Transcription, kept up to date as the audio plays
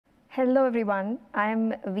Hello everyone,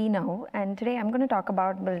 I'm Vino, and today I'm going to talk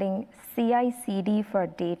about building CI/CD for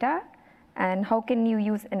data and how can you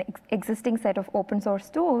use an existing set of open source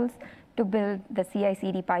tools to build the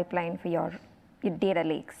CI/CD pipeline for your data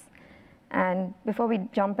lakes. And before we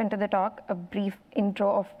jump into the talk, a brief intro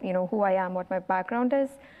of who I am, what my background is.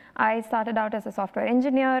 I started out as a software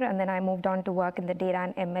engineer, and then I moved on to work in the data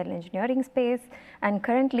and ML engineering space. And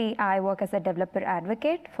currently, I work as a developer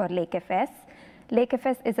advocate for lakeFS.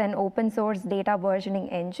 lakeFS is an open source data versioning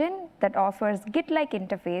engine that offers Git-like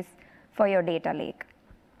interface for your data lake.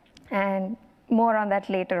 And more on that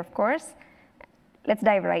later, of course. Let's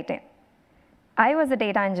dive right in. I was a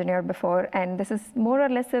data engineer before, and this is more or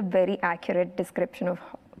less a very accurate description of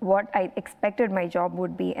what I expected my job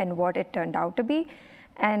would be and what it turned out to be.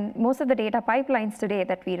 And most of the data pipelines today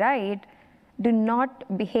that we write do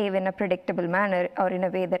not behave in a predictable manner or in a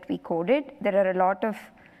way that we coded. There are a lot of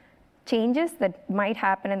changes that might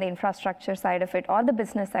happen in the infrastructure side of it or the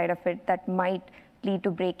business side of it that might lead to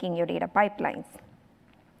breaking your data pipelines.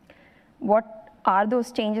 What are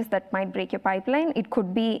those changes that might break your pipeline? It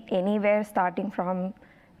could be anywhere starting from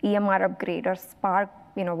EMR upgrade or Spark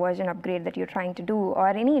version upgrade that you're trying to do, or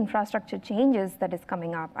any infrastructure changes that is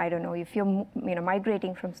coming up. I don't know, if you're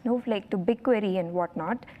migrating from Snowflake to BigQuery and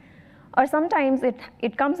whatnot. Or sometimes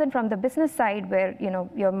it comes in from the business side where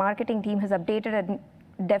your marketing team has updated a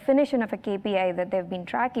definition of a KPI that they've been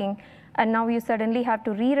tracking, and now you suddenly have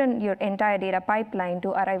to rerun your entire data pipeline to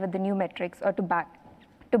arrive at the new metrics or to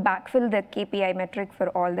backfill the KPI metric for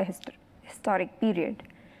all the historic period.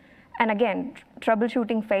 And again,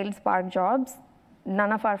 troubleshooting failed Spark jobs,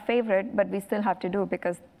 none of our favorite, but we still have to do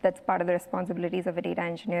because that's part of the responsibilities of a data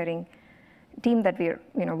engineering team that we're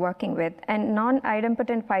working with. And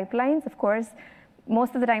non-idempotent pipelines, of course,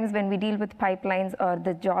 most of the times when we deal with pipelines or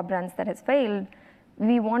the job runs that has failed,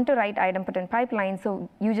 we want to write idempotent pipelines, so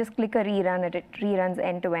you just click a rerun and it reruns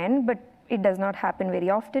end to end, but it does not happen very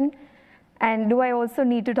often. And do I also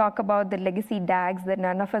need to talk about the legacy DAGs that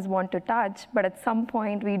none of us want to touch, but at some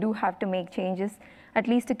point we do have to make changes, at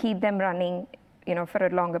least to keep them running for a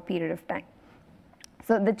longer period of time.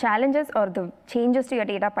 So the challenges or the changes to your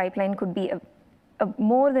data pipeline could be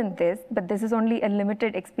more than this, but this is only a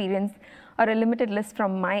limited experience or a limited list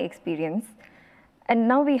from my experience. And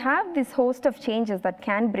now we have this host of changes that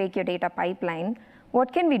can break your data pipeline.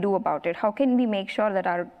 What can we do about it? How can we make sure that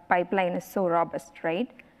our pipeline is so robust, right?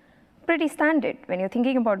 Pretty standard. When you're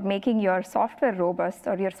thinking about making your software robust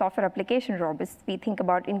or your software application robust, we think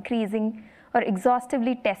about increasing or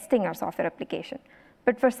exhaustively testing our software application.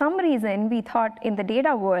 But for some reason, we thought in the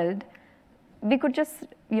data world, we could just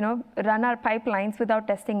run our pipelines without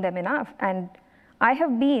testing them enough. And I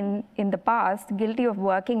have been, in the past, guilty of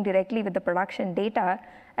working directly with the production data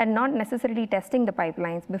and not necessarily testing the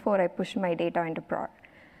pipelines before I push my data into prod.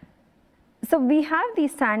 So we have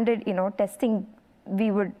these standard testing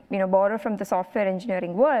we would borrow from the software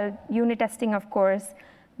engineering world. Unit testing, of course,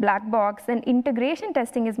 black box, and integration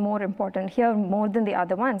testing is more important here more than the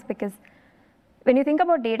other ones, because when you think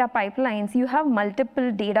about data pipelines, you have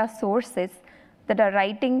multiple data sources that are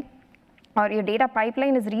writing, or your data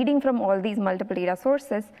pipeline is reading from all these multiple data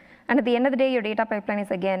sources. And at the end of the day, your data pipeline is,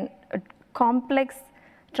 again, complex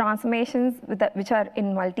transformations which are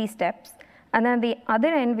in multi-steps. And then at the other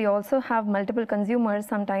end, we also have multiple consumers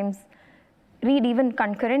sometimes read even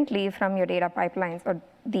concurrently from your data pipelines or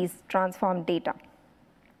these transformed data.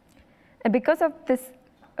 And because of this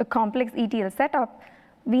complex ETL setup,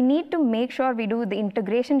 we need to make sure we do the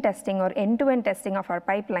integration testing or end-to-end testing of our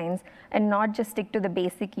pipelines and not just stick to the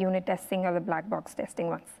basic unit testing or the black box testing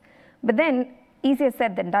ones. But then, easier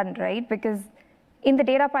said than done, right? Because in the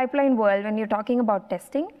data pipeline world, when you're talking about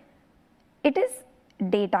testing, it is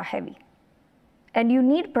data heavy. And you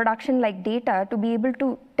need production-like data to be able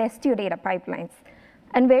to test your data pipelines.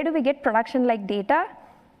 And where do we get production-like data?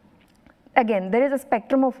 Again, there is a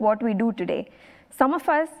spectrum of what we do today. Some of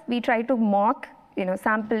us, we try to mock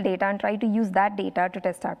sample data and try to use that data to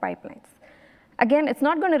test our pipelines. Again, it's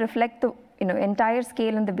not going to reflect the entire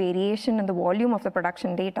scale and the variation and the volume of the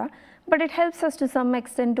production data, but it helps us to some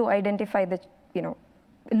extent to identify the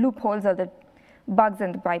loopholes or the bugs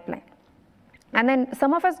in the pipeline. And then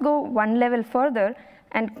some of us go one level further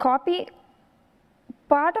and copy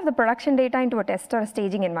part of the production data into a test or a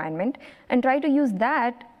staging environment and try to use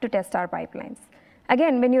that to test our pipelines.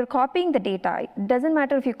 Again, when you're copying the data, it doesn't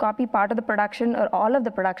matter if you copy part of the production or all of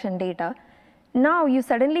the production data. Now you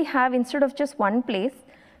suddenly have, instead of just one place,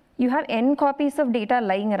 you have n copies of data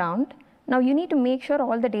lying around. Now you need to make sure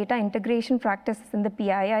all the data integration practices in the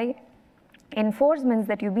PII enforcements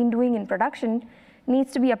that you've been doing in production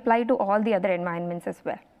needs to be applied to all the other environments as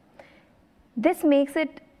well. This makes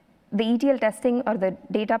it the ETL testing or the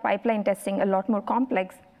data pipeline testing a lot more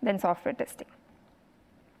complex than software testing.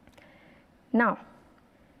 Now,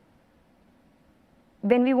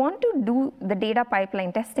 when we want to do the data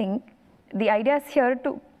pipeline testing, the idea is here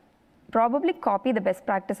to probably copy the best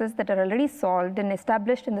practices that are already solved and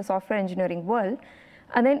established in the software engineering world,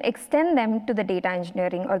 and then extend them to the data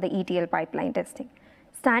engineering or the ETL pipeline testing.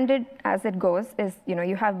 Standard as it goes is,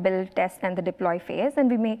 you have build, test, and the deploy phase,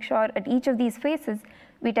 and we make sure at each of these phases,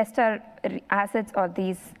 we test our assets or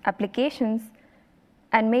these applications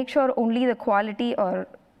and make sure only the quality or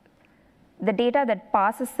the data that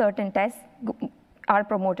passes certain tests are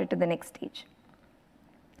promoted to the next stage.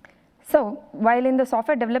 So while in the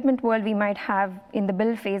software development world, we might have in the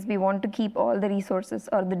build phase, we want to keep all the resources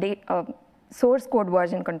or the source code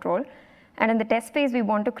version control. And in the test phase, we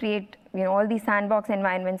want to create all these sandbox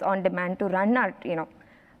environments on demand to run our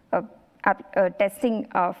testing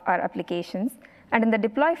of our applications. And in the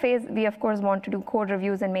deploy phase, we of course want to do code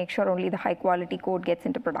reviews and make sure only the high quality code gets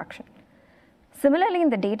into production. Similarly, in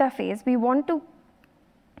the data phase, we want to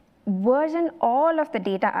version all of the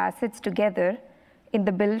data assets together in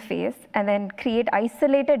the build phase and then create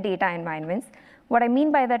isolated data environments. What I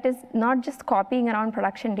mean by that is not just copying around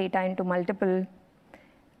production data into multiple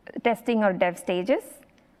testing or dev stages,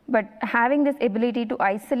 but having this ability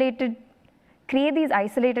to create these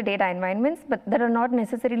isolated data environments, but that are not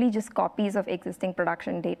necessarily just copies of existing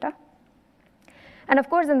production data. And of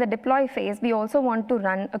course, in the deploy phase, we also want to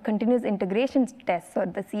run a continuous integration test, or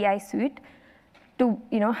the CI suite, to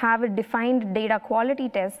have a defined data quality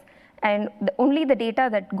test, and only the data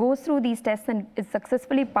that goes through these tests and is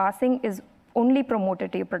successfully passing is only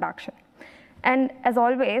promoted to your production. And as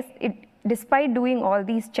always, despite doing all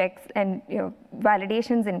these checks and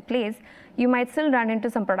validations in place, you might still run into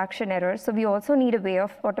some production errors. So we also need a way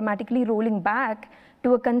of automatically rolling back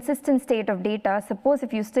to a consistent state of data, suppose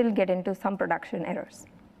if you still get into some production errors.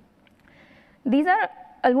 These are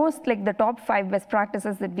almost like the top 5 best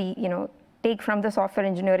practices that we take from the software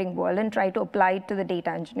engineering world and try to apply it to the data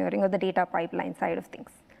engineering or the data pipeline side of things.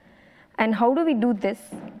 And how do we do this?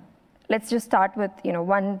 Let's just start with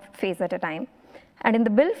one phase at a time. And in the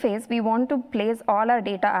build phase, we want to place all our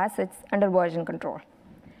data assets under version control.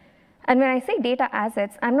 And when I say data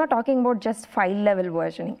assets, I'm not talking about just file level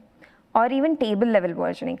versioning or even table level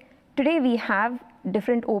versioning. Today, we have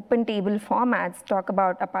different open table formats, talk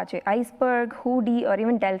about Apache Iceberg, Hudi, or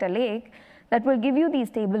even Delta Lake, that will give you these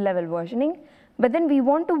table level versioning. But then we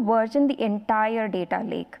want to version the entire data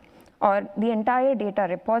lake, or the entire data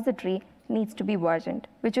repository needs to be versioned,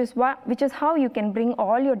 which is how you can bring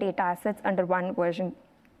all your data assets under one version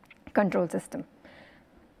control system.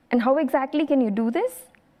 And how exactly can you do this?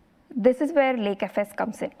 This is where lakeFS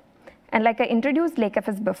comes in. And like I introduced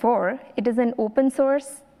lakeFS before, it is an open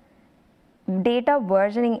source data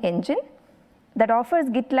versioning engine that offers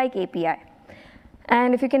Git-like API.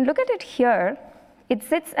 And if you can look at it here, the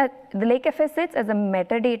lakeFS sits as a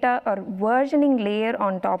metadata or versioning layer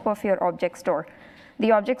on top of your object store.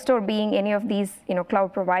 The object store being any of these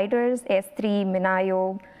cloud providers, S3,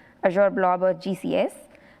 Minayo, Azure Blob, or GCS.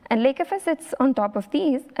 And lakeFS sits on top of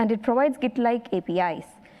these, and it provides Git-like APIs.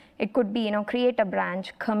 It could be create a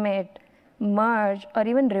branch, commit, merge, or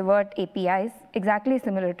even revert APIs, exactly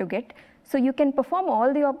similar to Git. So you can perform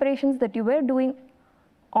all the operations that you were doing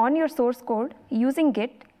on your source code using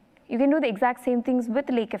Git. You can do the exact same things with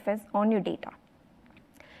lakeFS on your data.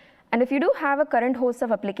 And if you do have a current host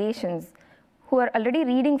of applications who are already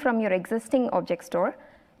reading from your existing object store,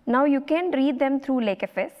 now you can read them through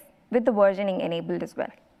lakeFS with the versioning enabled as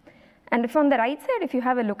well. And if on the right side, if you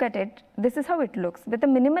have a look at it, this is how it looks. With a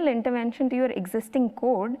minimal intervention to your existing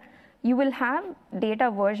code, you will have data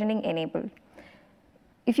versioning enabled.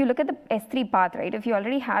 If you look at the S3 path, right, if you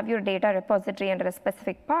already have your data repository under a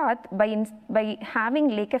specific path, by having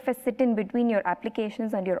lakeFS sit in between your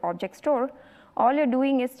applications and your object store, all you're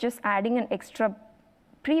doing is just adding an extra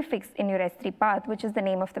prefix in your S3 path, which is the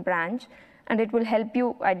name of the branch, and it will help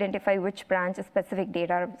you identify which branch a specific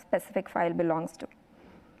data or specific file belongs to.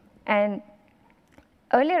 And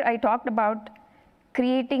earlier I talked about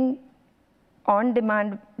creating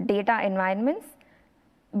on-demand data environments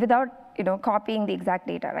without copying the exact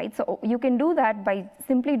data, right? So you can do that by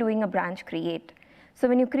simply doing a branch create. So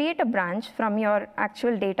when you create a branch from your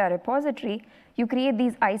actual data repository, you create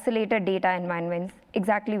these isolated data environments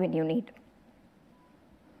exactly when you need.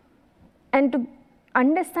 And to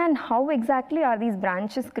understand how exactly are these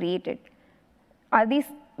branches created,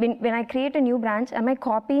 when I create a new branch, am I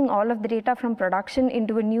copying all of the data from production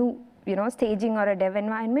into a new staging or a dev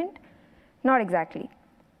environment? Not exactly.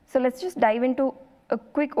 So let's just dive into a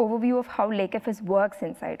quick overview of how lakeFS works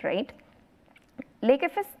inside, right?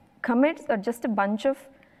 lakeFS commits are just a bunch of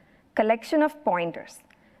collection of pointers.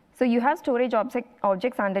 So you have storage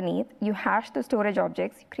objects underneath, you hash the storage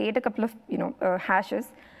objects, you create a couple of hashes,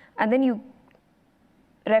 and then you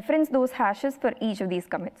reference those hashes for each of these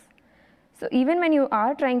commits. So even when you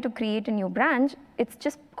are trying to create a new branch, it's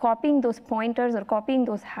just copying those pointers or copying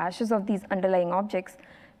those hashes of these underlying objects.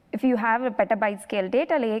 If you have a petabyte scale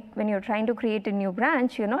data lake, when you're trying to create a new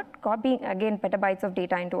branch, you're not copying, again, petabytes of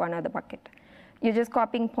data into another bucket. You're just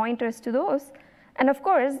copying pointers to those. And of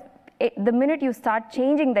course, the minute you start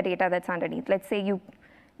changing the data that's underneath, let's say you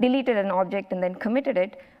deleted an object and then committed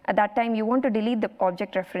it, at that time you want to delete the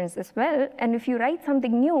object reference as well. And if you write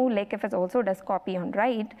something new, lakeFS also does copy on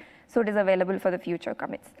write, so it is available for the future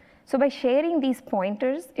commits. So by sharing these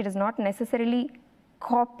pointers, it is not necessarily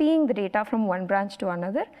copying the data from one branch to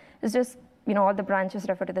another. It's just all the branches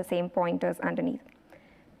refer to the same pointers underneath.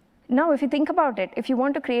 Now, if you think about it, if you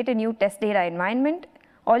want to create a new test data environment,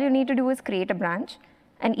 all you need to do is create a branch.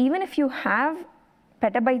 And even if you have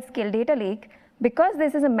petabyte scale data lake, because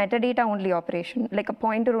this is a metadata only operation, like a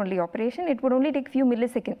pointer only operation, it would only take a few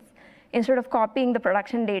milliseconds. Instead of copying the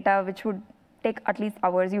production data, which would take at least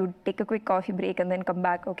hours, you would take a quick coffee break and then come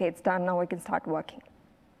back, okay, it's done, now I can start working.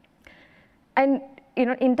 And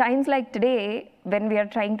in times like today, when we are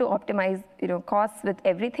trying to optimize costs with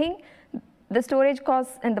everything, the storage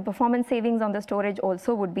costs and the performance savings on the storage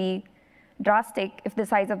also would be drastic if the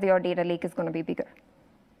size of your data lake is going to be bigger.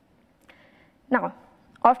 Now,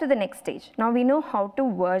 off to the next stage. Now we know how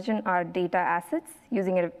to version our data assets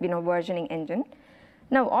using a versioning engine.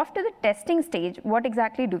 Now, after the testing stage, what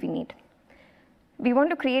exactly do we need? We want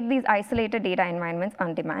to create these isolated data environments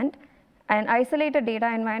on demand. And isolated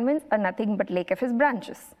data environments are nothing but lakeFS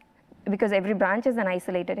branches, because every branch is an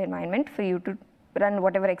isolated environment for you to run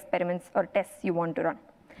whatever experiments or tests you want to run.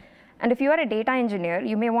 And if you are a data engineer,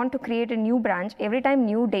 you may want to create a new branch every time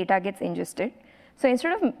new data gets ingested. So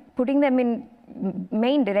instead of putting them in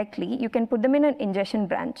main directly, you can put them in an ingestion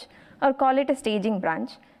branch or call it a staging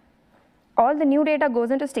branch. All the new data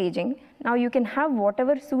goes into staging. Now you can have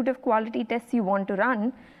whatever suite of quality tests you want to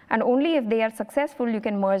run, and only if they are successful, you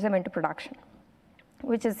can merge them into production,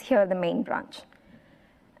 which is here the main branch.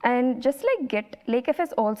 And just like Git,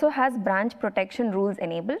 lakeFS also has branch protection rules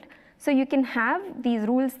enabled. So you can have these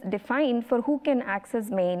rules defined for who can access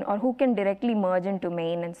main or who can directly merge into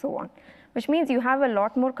main and so on, which means you have a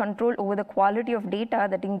lot more control over the quality of data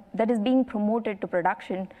that is being promoted to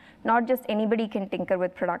production. Not just anybody can tinker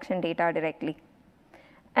with production data directly.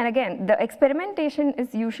 And again, the experimentation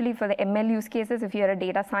is usually for the ML use cases. If you're a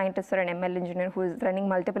data scientist or an ML engineer who is running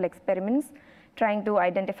multiple experiments, trying to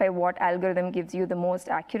identify what algorithm gives you the most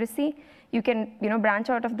accuracy, you can branch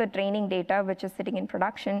out of the training data which is sitting in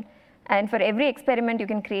production. And for every experiment, you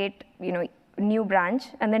can create new branch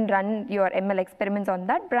and then run your ML experiments on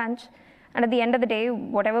that branch. And at the end of the day,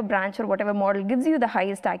 whatever branch or whatever model gives you the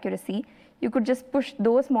highest accuracy, you could just push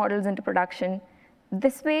those models into production.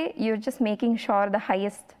 This way, you're just making sure the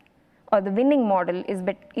highest or the winning model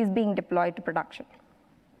is being deployed to production.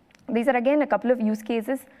 These are, again, a couple of use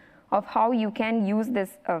cases of how you can use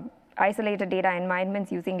this isolated data environments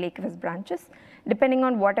using lakeFS branches. Depending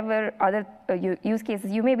on whatever other use cases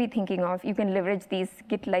you may be thinking of, you can leverage these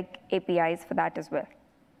Git-like APIs for that as well.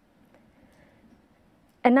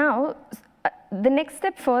 And now, the next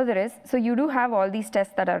step further is, so you do have all these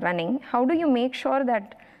tests that are running. How do you make sure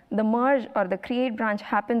that the merge or the create branch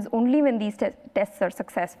happens only when these tests are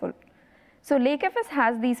successful? So lakeFS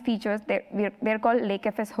has these features. They're called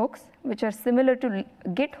lakeFS hooks, which are similar to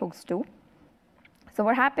Git hooks too. So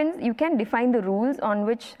what happens, you can define the rules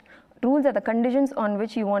are the conditions on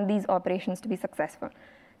which you want these operations to be successful.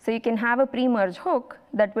 So you can have a pre-merge hook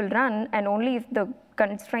that will run, and only if the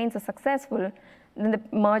constraints are successful, then the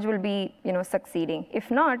merge will be succeeding. If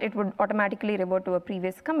not, it would automatically revert to a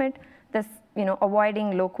previous commit, thus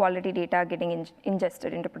avoiding low quality data getting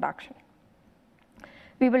ingested into production.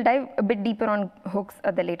 We will dive a bit deeper on hooks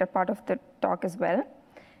at the later part of the talk as well.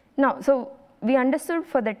 Now, so we understood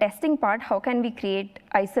for the testing part, how can we create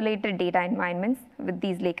isolated data environments with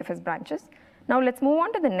these lakeFS branches. Now let's move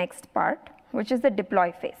on to the next part, which is the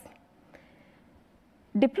deploy phase.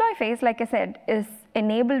 Deploy phase, like I said, is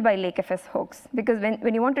enabled by lakeFS hooks, because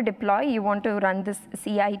when you want to deploy, you want to run this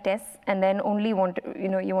CI test, and then only you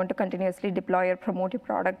want to continuously deploy or promote your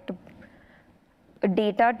product to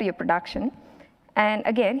data to your production. And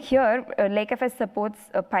again, here lakeFS supports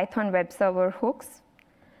Python web server hooks,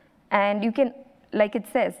 and you can, like it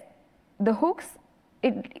says, the hooks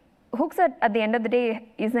at the end of the day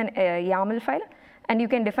is a YAML file, and you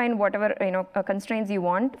can define whatever constraints you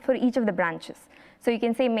want for each of the branches. So you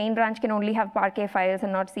can say main branch can only have Parquet files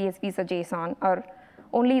and not CSVs or JSON, or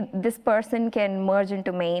only this person can merge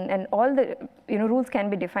into main, and all the rules can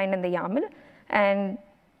be defined in the YAML. And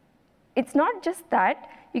it's not just that.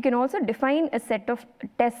 You can also define a set of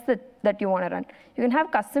tests that you want to run. You can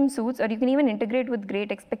have custom suits, or you can even integrate with Great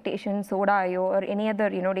Expectations, Soda.io, or any other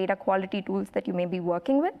data quality tools that you may be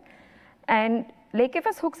working with. And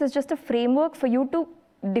lakeFS hooks is just a framework for you to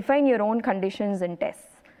define your own conditions and tests.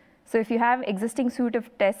 So if you have existing suite of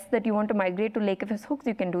tests that you want to migrate to lakeFS hooks,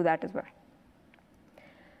 you can do that as well.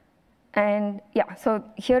 And yeah, so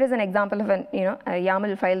here is an example of a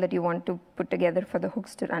YAML file that you want to put together for the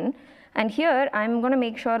hooks to run. And here, I'm going to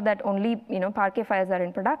make sure that only Parquet files are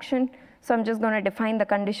in production. So I'm just going to define the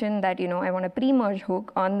condition that I want a pre-merge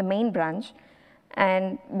hook on the main branch.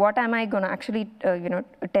 And what am I going to actually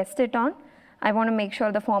test it on? I want to make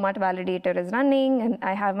sure the format validator is running, and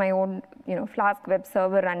I have my own Flask web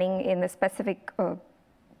server running in the specific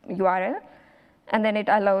URL. And then it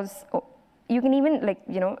allows. You can even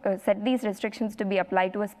set these restrictions to be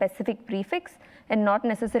applied to a specific prefix and not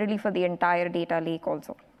necessarily for the entire data lake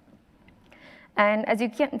also. And as you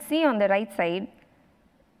can see on the right side,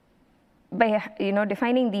 by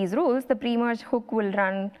defining these rules, the pre-merge hook will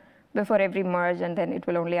run before every merge, and then it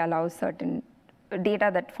will only allow certain data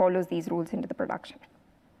that follows these rules into the production.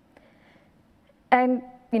 And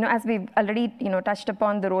as we've already touched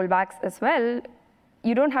upon the rollbacks as well,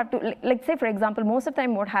 you don't have to, like say for example, most of the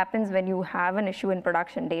time what happens when you have an issue in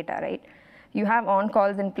production data, right? You have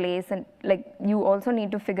on-calls in place, and you also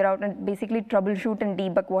need to figure out and basically troubleshoot and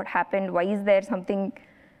debug what happened. Why is there something,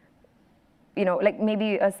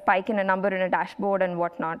 maybe a spike in a number in a dashboard and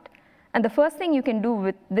whatnot. And the first thing you can do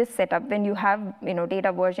with this setup when you have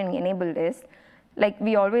data versioning enabled is, like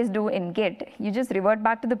we always do in Git, you just revert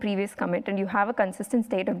back to the previous commit and you have a consistent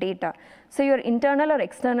state of data. So your internal or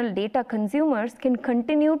external data consumers can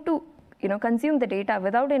continue to consume the data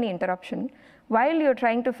without any interruption while you're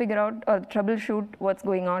trying to figure out or troubleshoot what's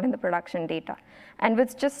going on in the production data. And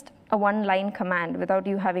with just a one-line command, without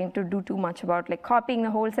you having to do too much about copying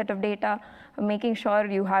the whole set of data, making sure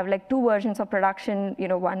you have two versions of production,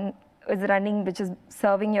 one is running which is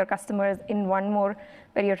serving your customers, in one more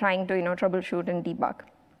where you're trying to troubleshoot and debug.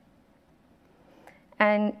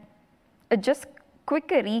 And just quick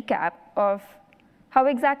recap of how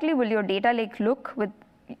exactly will your data lake look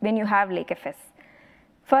when you have lakeFS.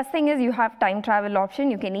 First thing is you have time travel option.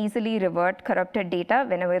 You can easily revert corrupted data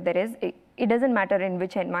whenever there is. It doesn't matter in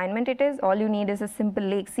which environment it is. All you need is a simple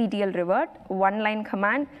lakectl revert, one-line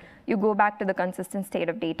command. You go back to the consistent state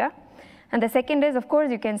of data. And the second is, of course,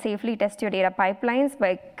 you can safely test your data pipelines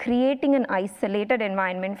by creating an isolated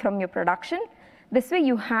environment from your production. This way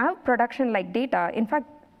you have production-like data, in fact,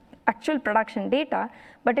 actual production data,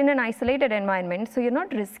 but in an isolated environment, so you're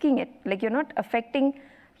not risking it. You're not affecting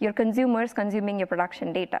your consumers consuming your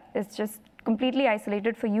production data. It's just completely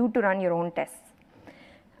isolated for you to run your own tests.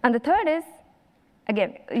 And the third is,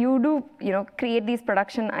 again, you do create these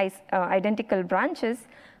production identical branches,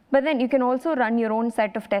 but then you can also run your own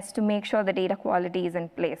set of tests to make sure the data quality is in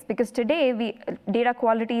place. Because today, data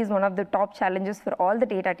quality is one of the top challenges for all the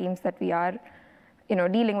data teams that we are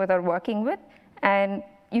dealing with or working with. And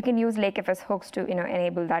you can use lakeFS hooks to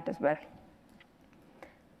enable that as well.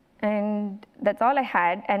 And that's all I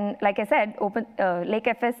had. And like I said,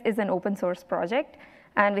 lakeFS is an open source project.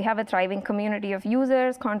 And we have a thriving community of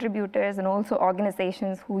users, contributors, and also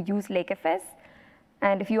organizations who use lakeFS.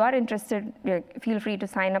 And if you are interested, feel free to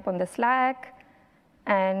sign up on the Slack.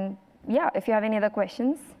 And yeah, if you have any other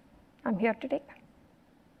questions, I'm here to take them.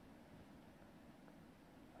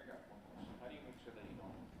 I got one question. How do you make sure that you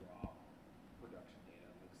don't drop production data?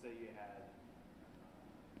 Like say you had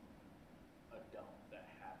a dump that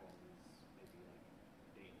happens maybe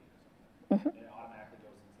daily or something. And it automatically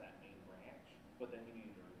goes into that main branch, but then you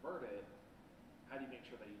need to revert it. How do you make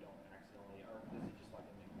sure that you don't accidentally, or is it just like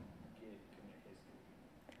a git commit history?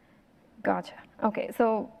 Gotcha. Okay,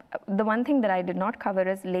 so the one thing that I did not cover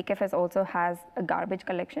is lakeFS also has a garbage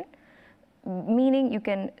collection, meaning you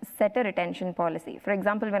can set a retention policy. For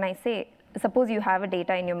example, when I say, suppose you have a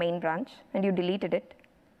data in your main branch and you deleted it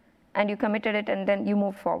and you committed it and then you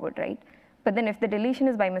move forward, right? But then if the deletion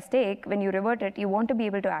is by mistake, when you revert it, you want to be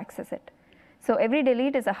able to access it. So every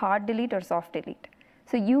delete is a hard delete or soft delete.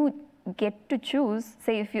 So you get to choose,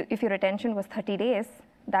 say if your retention was 30 days,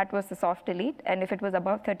 that was the soft delete. And if it was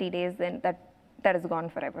above 30 days, then that is gone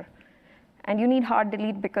forever. And you need hard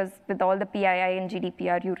delete because with all the PII and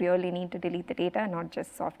GDPR, you really need to delete the data, not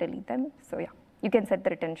just soft delete them. So yeah, you can set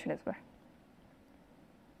the retention as well.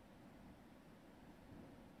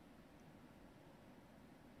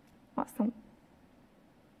 Awesome.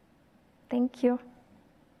 Thank you.